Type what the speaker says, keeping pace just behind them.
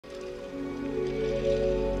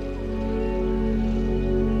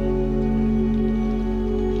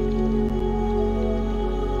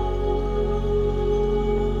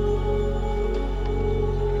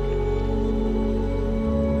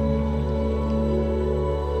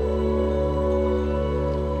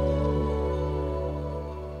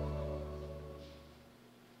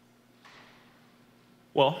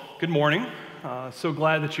Well, good morning. So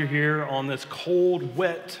glad that you're here on this cold,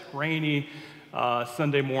 wet, rainy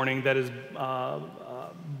Sunday morning that is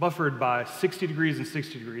buffered by 60 degrees and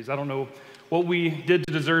 60 degrees. I don't know what we did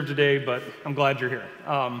to deserve today, but I'm glad you're here.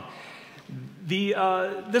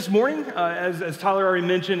 This morning, as Tyler already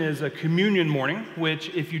mentioned, is a communion morning, which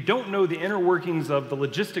if you don't know the inner workings of the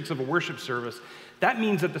logistics of a worship service, that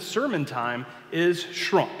means that the sermon time is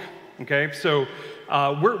shrunk, okay? So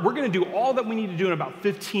we're going to do all that we need to do in about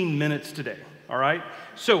 15 minutes today, all right?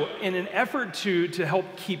 So in an effort to help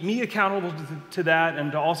keep me accountable to that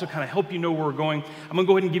and to also kind of help you know where we're going, I'm going to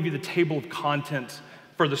go ahead and give you the table of contents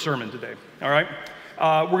for the sermon today, all right?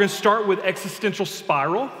 We're going to start with existential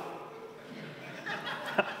spiral.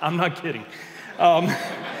 I'm not kidding. We're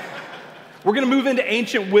going to move into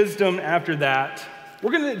ancient wisdom after that.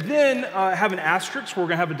 We're going to then have an asterisk where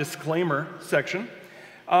we're going to have a disclaimer section.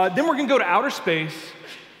 Then we're going to go to outer space,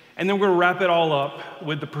 and then we're going to wrap it all up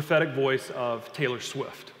with the prophetic voice of Taylor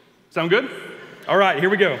Swift. Sound good? All right, here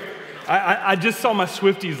we go. I just saw my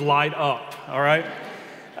Swifties light up, all right?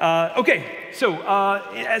 Okay, so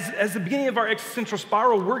as the beginning of our existential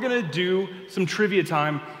spiral, we're going to do some trivia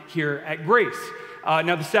time here at Grace.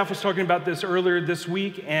 Now, the staff was talking about this earlier this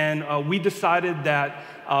week, and we decided that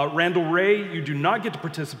Randall Ray, you do not get to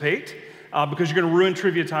participate because you're going to ruin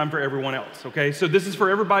trivia time for everyone else, okay? So this is for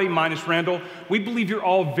everybody minus Randall. We believe you're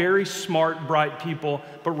all very smart, bright people,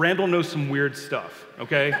 but Randall knows some weird stuff,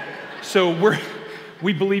 okay? So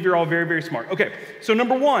we believe you're all very, very smart. Okay, so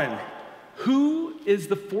number one, who is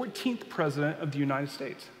the 14th president of the United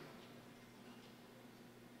States?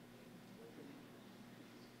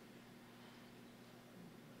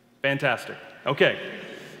 Fantastic. Okay.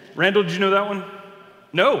 Randall, did you know that one?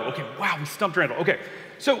 No? Okay, wow, we stumped Randall. Okay,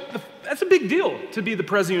 so that's a big deal to be the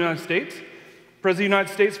President of the United States. President of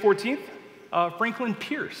the United States, 14th, Franklin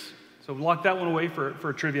Pierce. So lock that one away for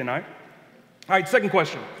a trivia night. All right, second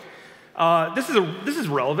question. This is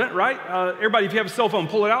relevant, right? Everybody, if you have a cell phone,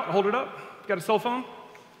 pull it out, hold it up. You got a cell phone?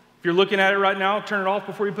 If you're looking at it right now, turn it off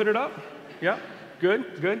before you put it up. Yeah, good.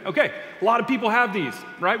 Okay, a lot of people have these,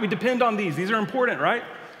 right? We depend on these. These are important, right?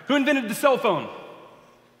 Who invented the cell phone?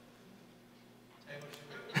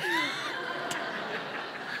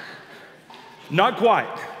 Not quite,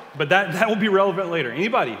 but that will be relevant later.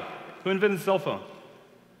 Anybody? Who invented the cell phone?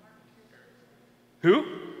 Who?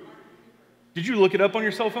 Did you look it up on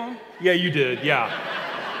your cell phone? Yeah, you did, yeah.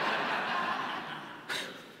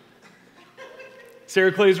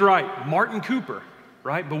 Sarah Clay's right. Martin Cooper,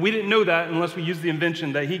 right? But we didn't know that unless we used the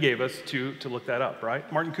invention that he gave us to look that up, right?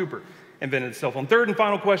 Martin Cooper invented the cell phone. Third and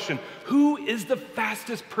final question, who is the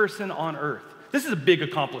fastest person on earth? This is a big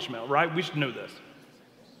accomplishment, right? We should know this.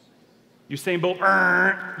 Usain Bolt,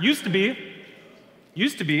 used to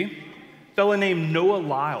be, a fella named Noah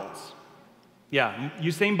Lyles. Yeah,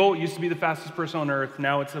 Usain Bolt used to be the fastest person on earth.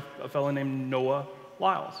 Now it's a fella named Noah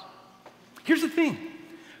Lyles. Here's the thing.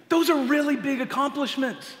 Those are really big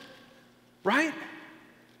accomplishments, right?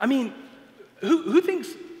 I mean, who thinks,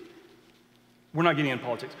 we're not getting into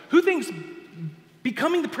politics, who thinks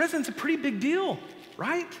becoming the president's a pretty big deal,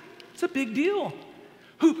 right? It's a big deal.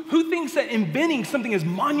 Who thinks that inventing something as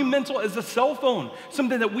monumental as a cell phone,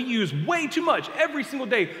 something that we use way too much every single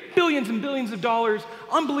day, billions and billions of dollars,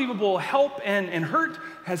 unbelievable help and hurt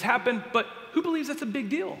has happened, but who believes that's a big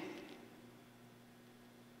deal?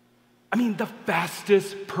 I mean, the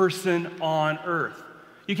fastest person on earth.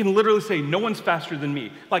 You can literally say, no one's faster than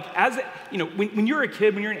me. Like, when you're a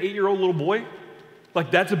kid, when you're an 8-year-old little boy,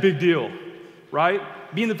 like, that's a big deal, right?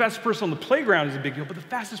 Being the fastest person on the playground is a big deal, but the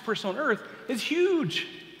fastest person on earth is huge.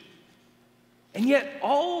 And yet,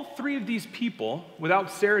 all three of these people,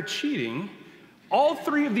 without Sarah cheating, all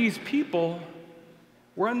three of these people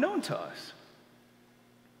were unknown to us.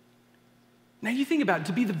 Now you think about it,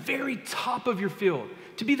 to be the very top of your field,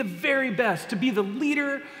 to be the very best, to be the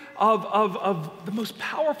leader of the most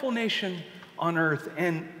powerful nation on earth,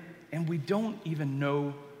 and we don't even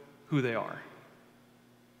know who they are.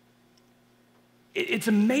 It's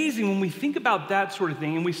amazing when we think about that sort of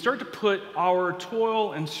thing and we start to put our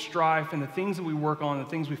toil and strife and the things that we work on, the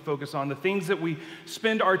things we focus on, the things that we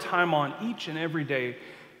spend our time on each and every day,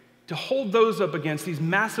 to hold those up against these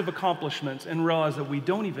massive accomplishments and realize that we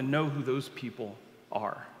don't even know who those people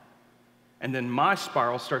are. And then my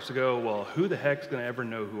spiral starts to go, well, who the heck's going to ever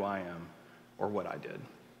know who I am or what I did?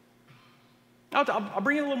 I'll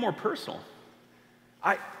bring it a little more personal.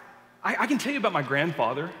 I can tell you about my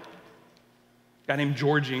grandfather, a guy named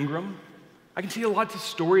George Ingram. I can tell you lots of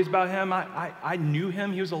stories about him. I knew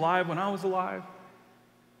him. He was alive when I was alive.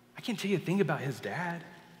 I can't tell you a thing about his dad.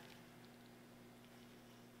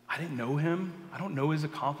 I didn't know him. I don't know his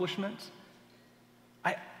accomplishments.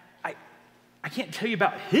 I, I, I can't tell you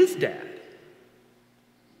about his dad.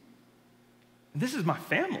 This is my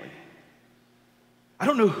family. I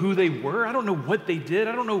don't know who they were. I don't know what they did.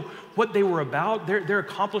 I don't know what they were about, their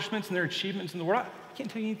accomplishments and their achievements in the world. I can't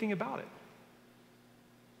tell you anything about it.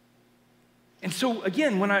 And so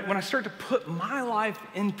again, when I start to put my life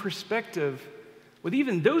in perspective with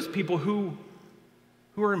even those people who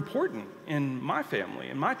are important in my family,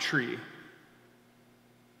 in my tree,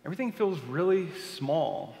 everything feels really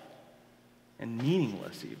small and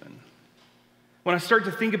meaningless even. When I start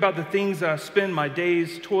to think about the things that I spend my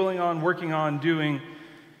days toiling on, working on, doing,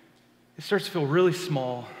 it starts to feel really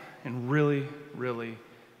small and really, really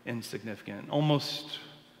insignificant. Almost,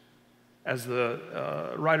 as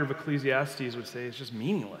the writer of Ecclesiastes would say, it's just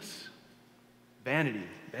meaningless. Vanity,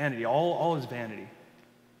 vanity, all is vanity.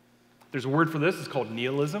 There's a word for this, it's called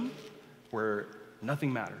nihilism, where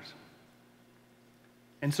nothing matters.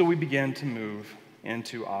 And so we begin to move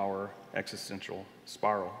into our existential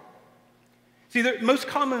spiral. See, most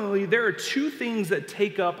commonly, there are two things that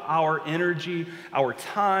take up our energy, our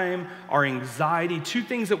time, our anxiety, two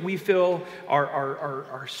things that we feel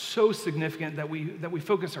are so significant that we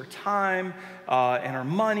focus our time and our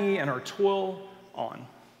money and our toil on.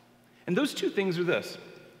 And those two things are this: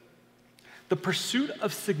 the pursuit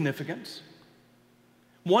of significance,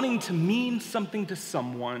 wanting to mean something to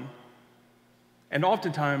someone, and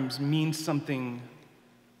oftentimes mean something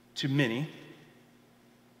to many.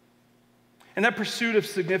 And that pursuit of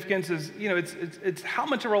significance is, it's how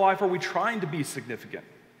much of our life are we trying to be significant?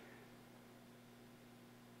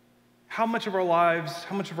 How much of our lives,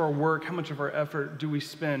 how much of our work, how much of our effort do we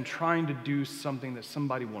spend trying to do something that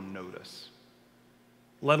somebody will notice,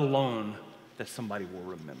 let alone that somebody will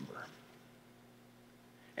remember?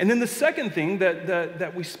 And then the second thing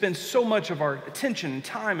that we spend so much of our attention and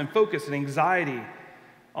time and focus and anxiety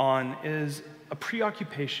on is a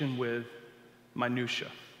preoccupation with minutia.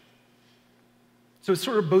 So it's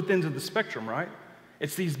sort of both ends of the spectrum, right?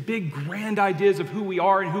 It's these big, grand ideas of who we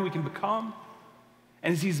are and who we can become.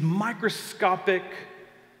 And it's these microscopic,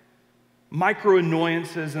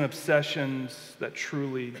 micro-annoyances and obsessions that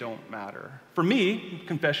truly don't matter. For me,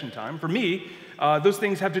 confession time, those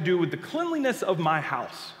things have to do with the cleanliness of my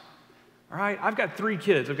house. All right? I've got 3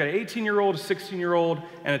 kids. I've got an 18-year-old, a 16-year-old,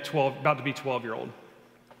 and about to be 12-year-old.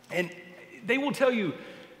 And they will tell you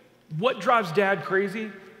what drives dad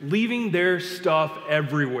crazy? Leaving their stuff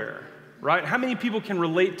everywhere, right? How many people can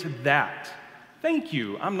relate to that? Thank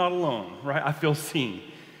you, I'm not alone, right? I feel seen.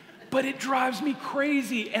 But it drives me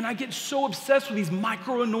crazy, and I get so obsessed with these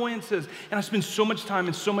micro annoyances, and I spend so much time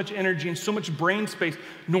and so much energy and so much brain space.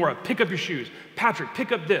 Nora, pick up your shoes. Patrick,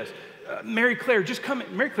 pick up this. Mary Claire, just come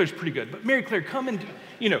in. Mary Claire's pretty good, but Mary Claire, come and,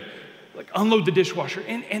 unload the dishwasher.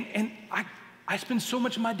 And I spend so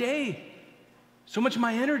much of my day, so much of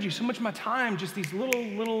my energy, so much of my time, just these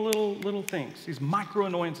little things, these micro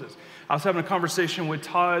annoyances. I was having a conversation with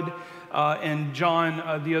Todd and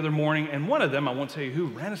John the other morning, and one of them, I won't tell you who,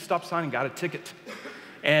 ran a stop sign and got a ticket.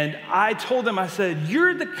 And I told them, I said,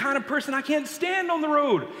 you're the kind of person I can't stand on the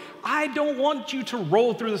road. I don't want you to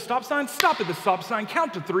roll through the stop sign, stop at the stop sign,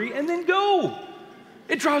 count to 3, and then go.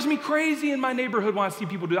 It drives me crazy in my neighborhood when I see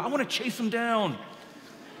people do that. I want to chase them down.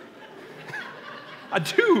 I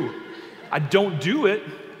do. I don't do it,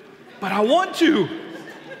 but I want to.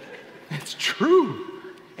 It's true.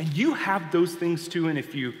 And you have those things too, and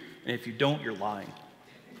if you don't, you're lying.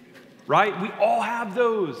 Right? We all have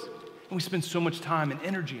those. And we spend so much time and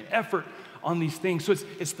energy and effort on these things. So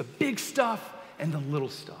it's the big stuff and the little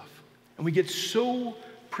stuff. And we get so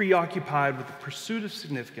preoccupied with the pursuit of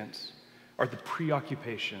significance or the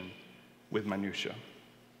preoccupation with minutia.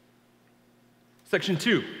 Section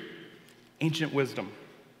 2, ancient wisdom.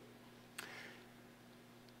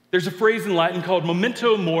 There's a phrase in Latin called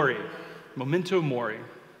memento mori,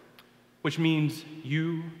 which means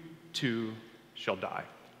you too shall die.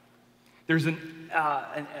 There's a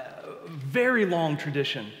very long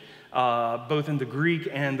tradition, both in the Greek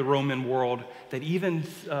and the Roman world, that even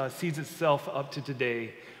sees itself up to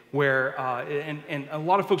today, where, and a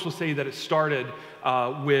lot of folks will say that it started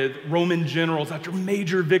with Roman generals after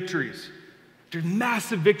major victories, after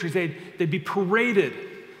massive victories. They'd be paraded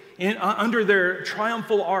under their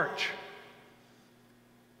triumphal arch.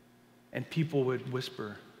 And people would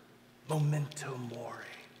whisper, memento mori,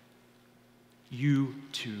 you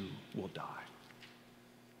too will die.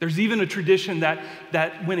 There's even a tradition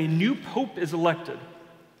that when a new pope is elected,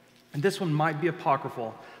 and this one might be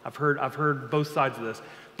apocryphal, I've heard both sides of this,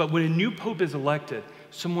 but when a new pope is elected,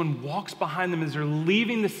 someone walks behind them as they're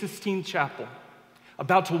leaving the Sistine Chapel,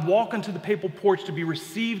 about to walk onto the papal porch to be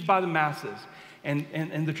received by the masses,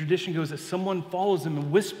 And the tradition goes that someone follows them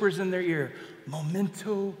and whispers in their ear,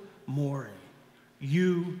 memento mori,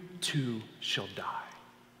 you too shall die.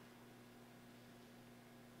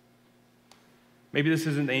 Maybe this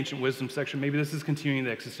isn't the ancient wisdom section. Maybe this is continuing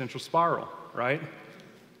the existential spiral, right?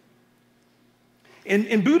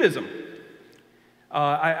 In Buddhism,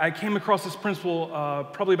 I came across this principle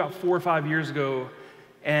probably about 4 or 5 years ago.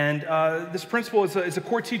 And this principle is a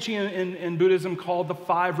core teaching in Buddhism called the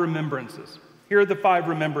 5 remembrances. Here are the 5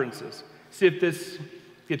 remembrances. See if this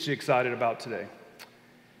gets you excited about today.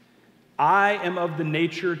 I am of the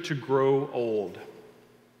nature to grow old.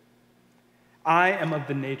 I am of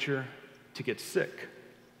the nature to get sick.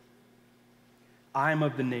 I am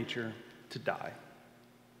of the nature to die.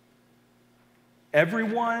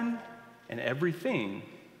 Everyone and everything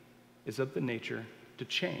is of the nature to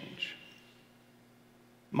change.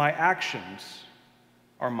 My actions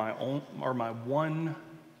are my one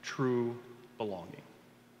true belonging.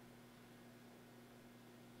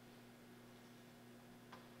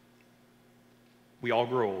 We all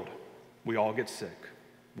grow old. We all get sick.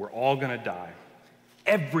 We're all going to die.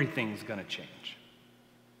 Everything's going to change.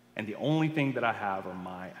 And the only thing that I have are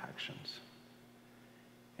my actions.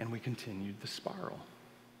 And we continued the spiral.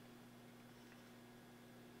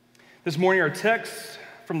 This morning, our text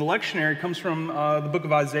from the lectionary comes from the book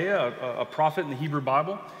of Isaiah, a prophet in the Hebrew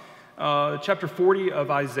Bible. Chapter 40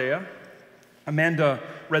 of Isaiah. Amanda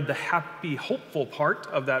read the happy, hopeful part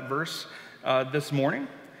of that verse this morning.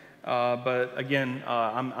 But again,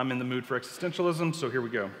 I'm in the mood for existentialism, so here we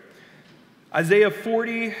go. Isaiah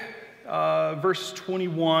 40, verse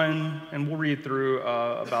 21, and we'll read through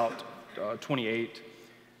about 28.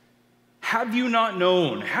 Have you not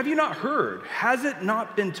known? Have you not heard? Has it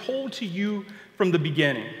not been told to you from the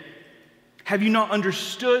beginning? Have you not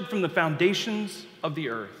understood from the foundations of the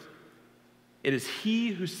earth? It is he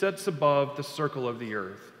who sits above the circle of the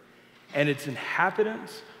earth, and its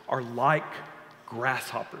inhabitants are like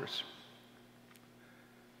grasshoppers.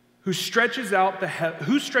 Who stretches out the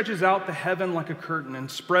heaven like a curtain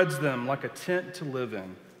and spreads them like a tent to live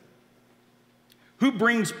in? Who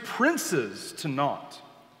brings princes to naught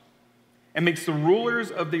and makes the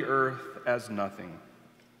rulers of the earth as nothing?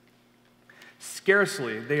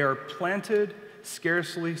 Scarcely they are planted,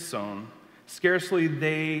 scarcely sown. Scarcely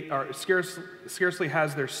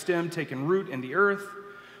has their stem taken root in the earth.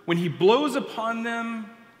 When he blows upon them,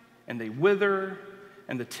 and they wither,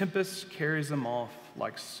 and the tempest carries them off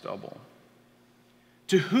like stubble.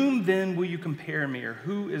 To whom then will you compare me, or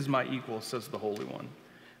who is my equal, says the Holy One?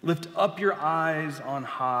 Lift up your eyes on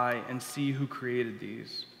high and see who created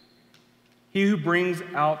these. He who brings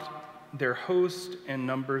out their host and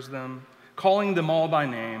numbers them, calling them all by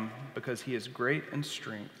name, because he is great in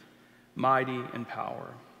strength, mighty in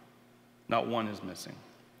power. Not one is missing.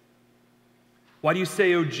 Why do you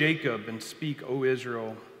say, O Jacob, and speak, O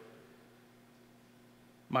Israel?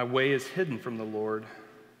 My way is hidden from the Lord,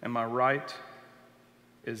 and my right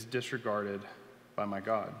is disregarded by my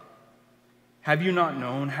God. Have you not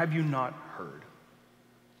known? Have you not heard?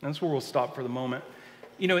 And that's where we'll stop for the moment.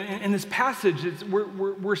 You know, in this passage,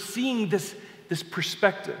 we're seeing this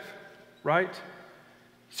perspective, right?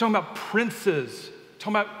 He's talking about princes,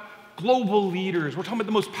 talking about global leaders. We're talking about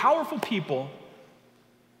the most powerful people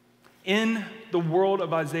in the world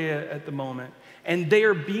of Isaiah at the moment. And they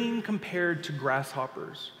are being compared to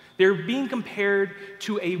grasshoppers. They're being compared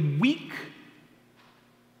to a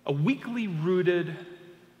weakly rooted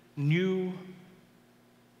new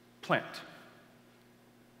plant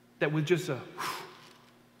that with just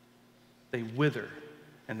they wither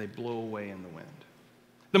and they blow away in the wind.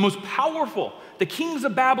 The most powerful, the kings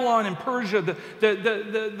of Babylon and Persia,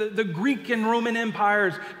 the Greek and Roman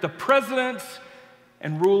empires, the presidents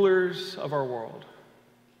and rulers of our world,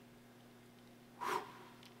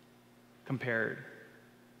 compared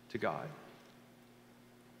to God.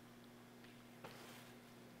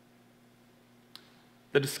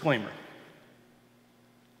 The disclaimer.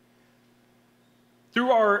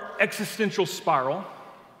 Through our existential spiral,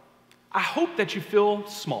 I hope that you feel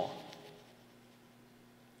small.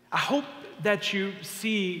 I hope that you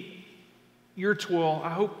see your toil. I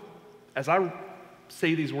hope, as I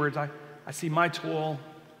say these words, I see my toil,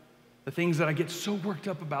 the things that I get so worked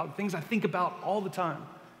up about, the things I think about all the time,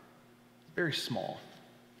 very small.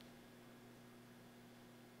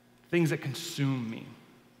 Things that consume me.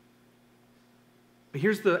 But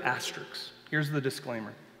here's the asterisk. Here's the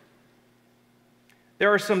disclaimer.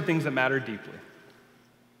 There are some things that matter deeply.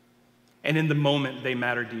 And in the moment, they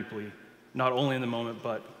matter deeply. Not only in the moment,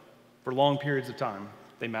 but for long periods of time,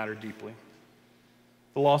 they matter deeply.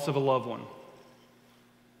 The loss of a loved one,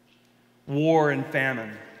 war and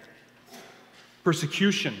famine,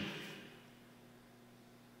 persecution,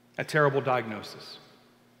 a terrible diagnosis,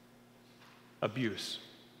 abuse.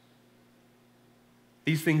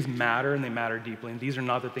 These things matter, and they matter deeply, and these are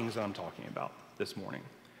not the things that I'm talking about this morning.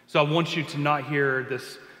 So I want you to not hear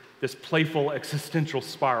this playful existential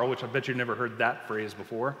spiral, which I bet you've never heard that phrase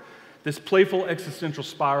before. This playful existential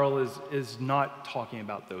spiral is not talking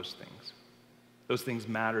about those things. Those things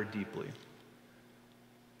matter deeply.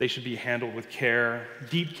 They should be handled with care,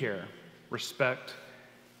 deep care, respect,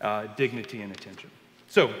 dignity, and attention.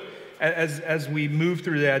 So, as we move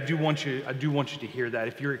through that, I do want you to hear that.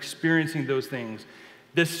 If you're experiencing those things,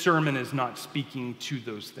 this sermon is not speaking to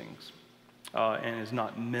those things, and is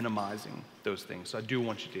not minimizing those things. So I do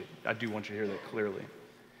want you to hear that clearly.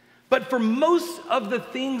 But for most of the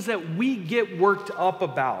things that we get worked up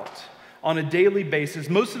about on a daily basis,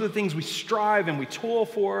 most of the things we strive and we toil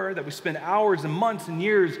for, that we spend hours and months and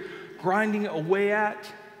years grinding away at,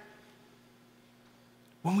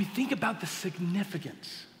 when we think about the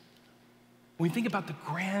significance, when we think about the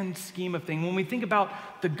grand scheme of things, when we think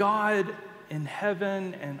about the God in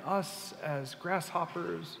heaven and us as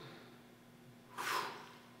grasshoppers,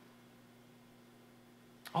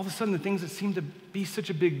 all of a sudden the things that seem to be such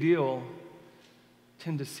a big deal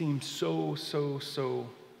tend to seem so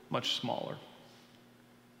much smaller.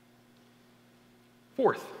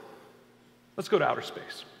 Fourth, let's go to outer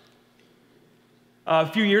space. A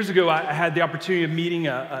few years ago, I had the opportunity of meeting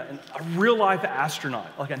a real-life astronaut,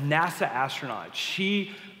 like a NASA astronaut.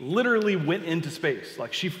 She literally went into space.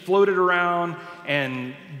 Like, she floated around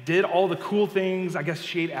and did all the cool things. I guess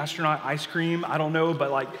she ate astronaut ice cream. I don't know,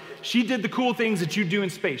 but like, she did the cool things that you do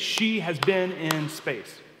in space. She has been in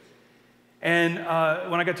space. And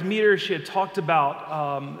when I got to meet her, she had talked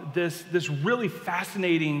about this really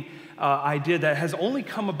fascinating idea that has only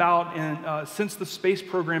come about since the space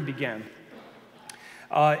program began.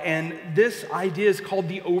 And this idea is called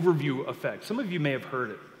the overview effect. Some of you may have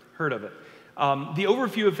heard of it. The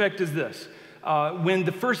overview effect is this. When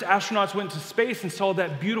the first astronauts went to space and saw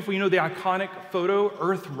that beautiful, the iconic photo,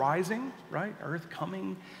 Earth rising, right? Earth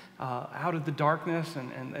coming out of the darkness,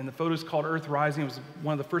 and the photo is called Earth Rising. It was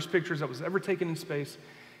one of the first pictures that was ever taken in space.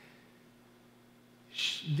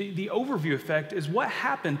 The overview effect is what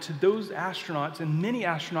happened to those astronauts and many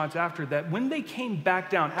astronauts after that when they came back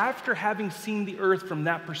down, after having seen the Earth from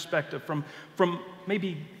that perspective, from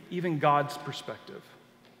maybe even God's perspective.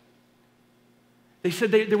 They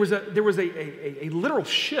said there was a literal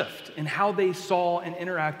shift in how they saw and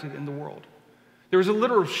interacted in the world. There was a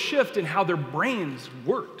literal shift in how their brains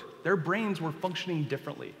worked. Their brains were functioning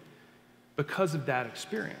differently because of that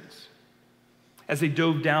experience. As they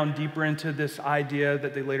dove down deeper into this idea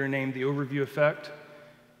that they later named the overview effect,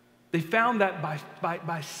 they found that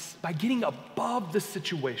by getting above the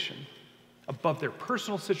situation, above their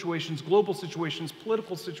personal situations, global situations,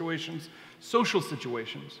 political situations, social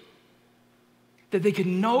situations, that they could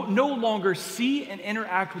no longer see and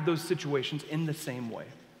interact with those situations in the same way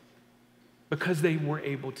because they were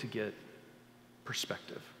able to get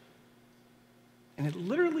perspective. And it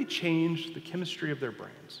literally changed the chemistry of their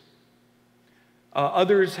brains.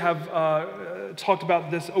 Others have talked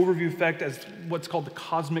about this overview effect as what's called the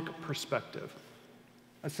cosmic perspective.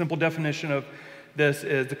 A simple definition of this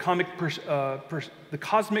is the cosmic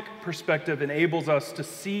perspective enables us to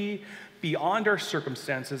see beyond our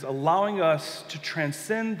circumstances, allowing us to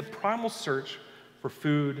transcend the primal search for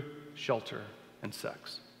food, shelter, and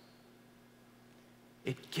sex.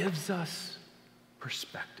 It gives us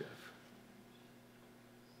perspective.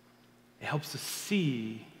 It helps us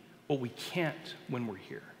see what we can't when we're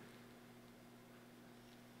here.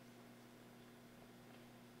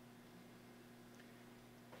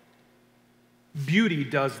 Beauty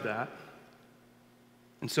does that,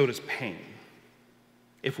 and so does pain,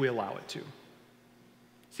 if we allow it to.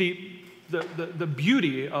 See, the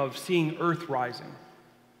beauty of seeing Earth rising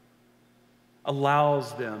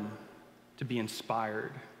allows them to be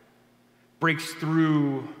inspired, breaks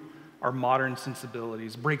through our modern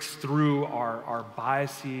sensibilities, breaks through our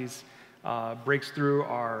biases, breaks through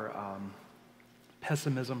our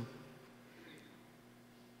pessimism,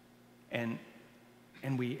 and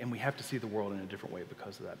we have to see the world in a different way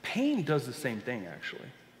because of that. Pain does the same thing, actually.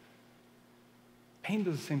 Pain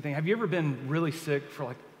does the same thing. Have you ever been really sick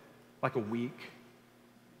for like a week,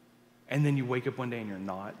 and then you wake up one day and you're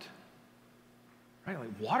not? Right? Like,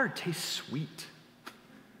 water tastes sweet.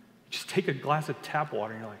 Just take a glass of tap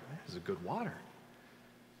water and you're like, man, this is a good water.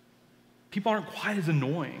 People aren't quite as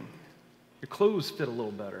annoying. Your clothes fit a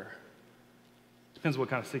little better. Depends what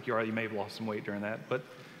kind of sick you are. You may have lost some weight during that, but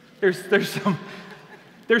there's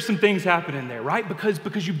some things happening there, right?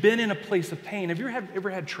 Because you've been in a place of pain. Have you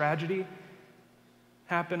ever had tragedy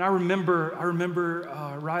happened. I remember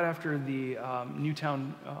right after the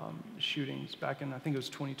Newtown shootings back in, I think it was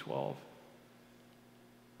 2012.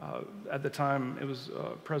 At the time, it was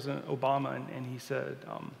President Obama, and he said,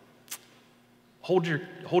 hold your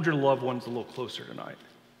loved ones a little closer tonight.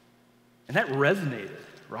 And that resonated,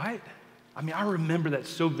 right? I mean, I remember that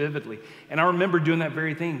so vividly. And I remember doing that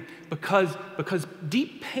very thing because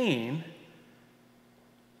deep pain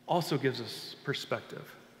also gives us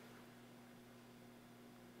perspective.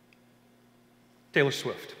 Taylor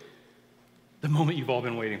Swift, the moment you've all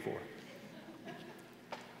been waiting for.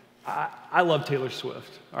 I love Taylor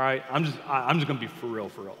Swift, all right? I'm just gonna be for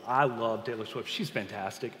real. I love Taylor Swift. She's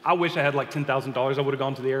fantastic. I wish I had like $10,000. I would have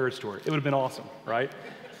gone to the Eras Tour. It would have been awesome, right?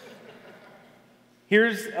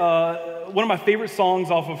 Here's one of my favorite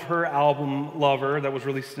songs off of her album, Lover, that was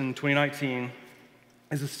released in 2019,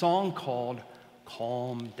 is a song called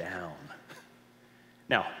Calm Down.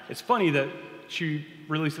 Now, it's funny that she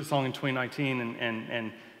released a song in 2019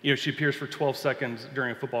 and you know, she appears for 12 seconds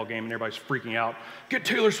during a football game and everybody's freaking out. Get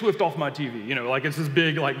Taylor Swift off my TV. You know, like it's this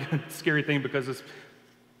big, like scary thing because this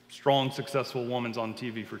strong, successful woman's on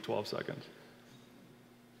TV for 12 seconds.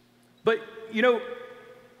 But, you know,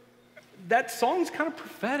 that song's kind of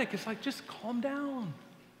prophetic. It's like, just calm down.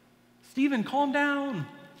 Stephen, calm down.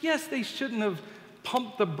 Yes, they shouldn't have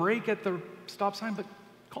pumped the brake at the stop sign, but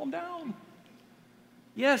calm down.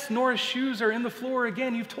 Yes, Nora's shoes are in the floor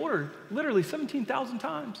again. You've told her literally 17,000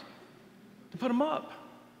 times to put them up.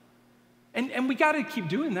 And we got to keep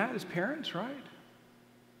doing that as parents, right?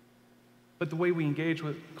 But the way we engage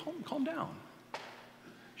with, calm down.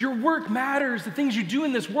 Your work matters. The things you do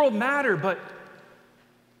in this world matter, but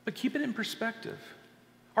keep it in perspective.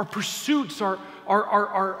 Our pursuits are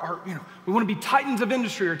you know, we want to be titans of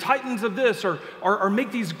industry or titans of this or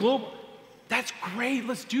make these global. That's great.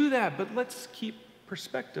 Let's do that, but let's keep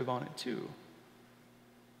perspective on it too.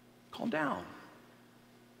 Calm down.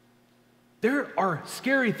 There are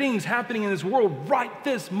scary things happening in this world right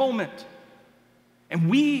this moment. And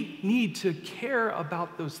we need to care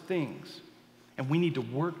about those things. And we need to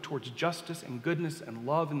work towards justice and goodness and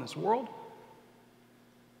love in this world.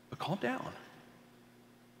 But calm down.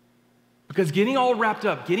 Because getting all wrapped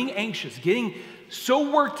up, getting anxious, getting so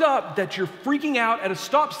worked up that you're freaking out at a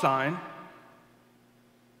stop sign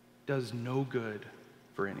does no good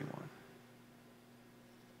for anyone.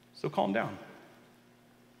 So calm down.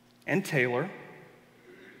 And Taylor,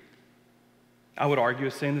 I would argue,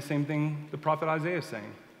 is saying the same thing the prophet Isaiah is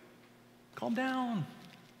saying. Calm down.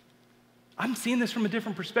 I'm seeing this from a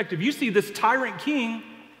different perspective. You see this tyrant king.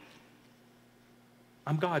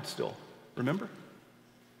 I'm God still, remember?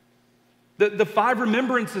 The 5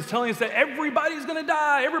 remembrances telling us that everybody's gonna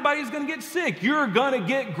die, everybody's gonna get sick, you're gonna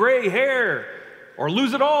get gray hair or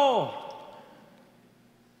lose it all.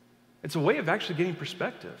 It's a way of actually getting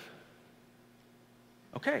perspective.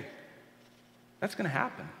 Okay, that's gonna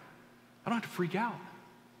happen. I don't have to freak out.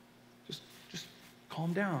 Just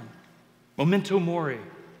calm down. Memento mori,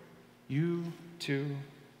 you too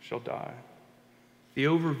shall die. The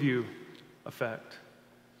overview effect.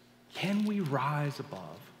 Can we rise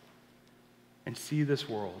above and see this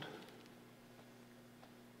world?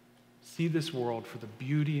 See this world for the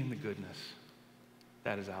beauty and the goodness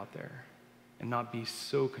that is out there and not be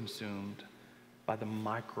so consumed by the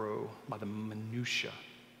minutia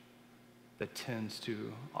that tends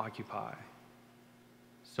to occupy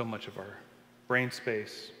so much of our brain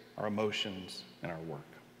space, our emotions, and our work.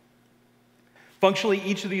 Functionally,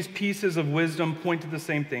 each of these pieces of wisdom point to the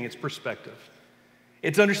same thing. It's perspective.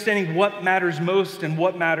 It's understanding what matters most and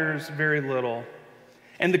what matters very little,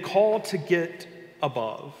 and the call to get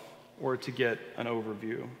above or to get an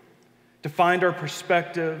overview, to find our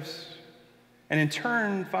perspectives, and in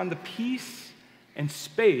turn, find the peace and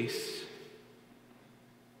space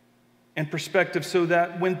and perspective so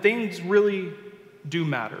that when things really do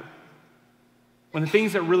matter, when the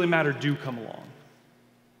things that really matter do come along,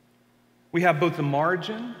 we have both the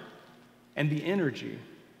margin and the energy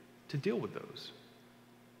to deal with those.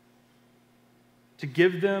 To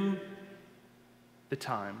give them the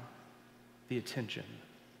time, the attention,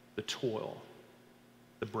 the toil,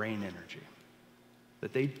 the brain energy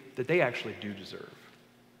that they actually do deserve.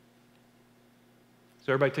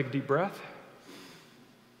 So everybody take a deep breath.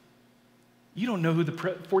 You don't know who the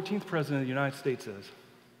 14th president of the United States is,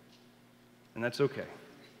 and that's okay.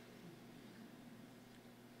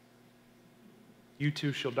 You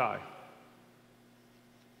too shall die.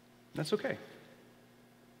 That's okay.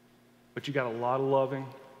 But you got a lot of loving,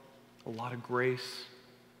 a lot of grace,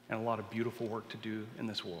 and a lot of beautiful work to do in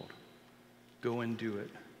this world. Go and do it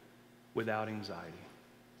without anxiety.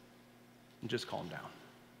 And just calm down.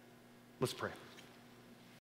 Let's pray.